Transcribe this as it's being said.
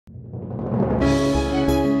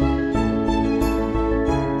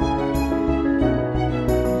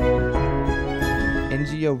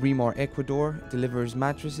NGO Remar Ecuador delivers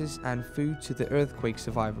mattresses and food to the earthquake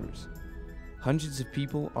survivors. Hundreds of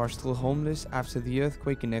people are still homeless after the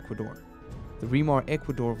earthquake in Ecuador. The Remar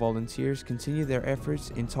Ecuador volunteers continue their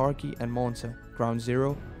efforts in Tarqui and Manta, Ground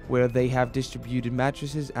Zero, where they have distributed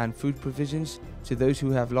mattresses and food provisions to those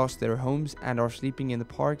who have lost their homes and are sleeping in the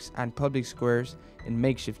parks and public squares in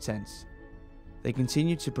makeshift tents. They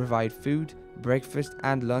continue to provide food, breakfast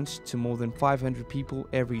and lunch to more than 500 people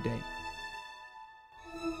every day.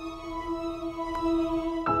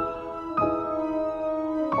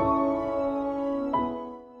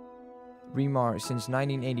 Remar since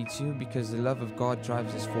 1982 because the love of God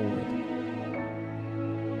drives us forward.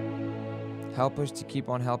 Help us to keep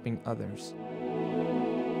on helping others.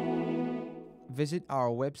 Visit our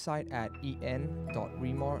website at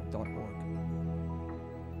en.remar.org.